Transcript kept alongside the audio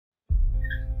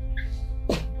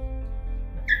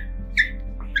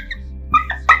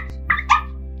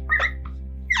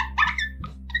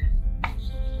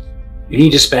You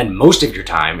need to spend most of your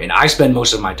time, and I spend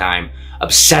most of my time,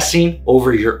 obsessing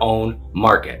over your own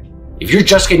market. If you're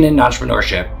just getting into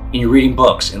entrepreneurship and you're reading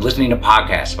books and listening to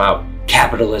podcasts about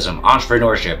capitalism,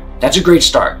 entrepreneurship, that's a great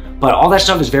start. But all that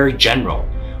stuff is very general.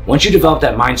 Once you develop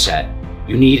that mindset,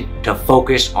 you need to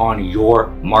focus on your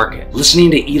market.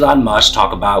 Listening to Elon Musk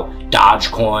talk about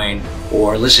Dogecoin,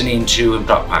 or listening to him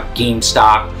talk about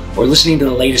GameStop, or listening to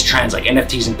the latest trends like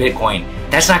NFTs and Bitcoin,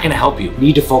 that's not gonna help you. You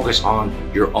need to focus on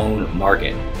your own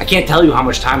market. I can't tell you how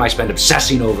much time I spend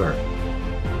obsessing over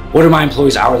what are my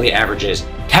employees' hourly averages,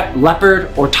 leopard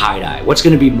or tie-dye? What's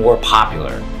gonna be more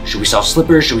popular? Should we sell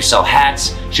slippers? Should we sell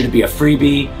hats? Should it be a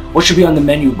freebie? What should be on the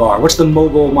menu bar? What's the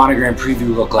mobile monogram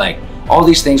preview look like? All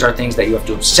these things are things that you have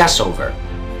to obsess over.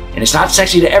 And it's not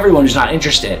sexy to everyone who's not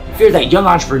interested. I fear that young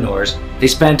entrepreneurs, they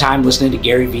spend time listening to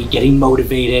Gary Vee, getting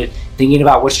motivated, thinking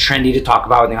about what's trendy to talk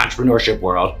about in the entrepreneurship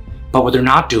world. But what they're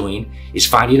not doing is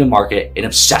finding a market and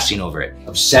obsessing over it.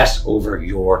 Obsess over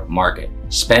your market.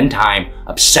 Spend time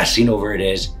obsessing over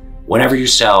it. Whatever you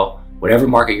sell, whatever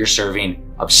market you're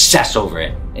serving, obsess over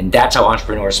it. And that's how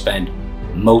entrepreneurs spend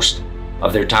most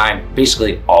of their time,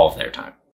 basically all of their time.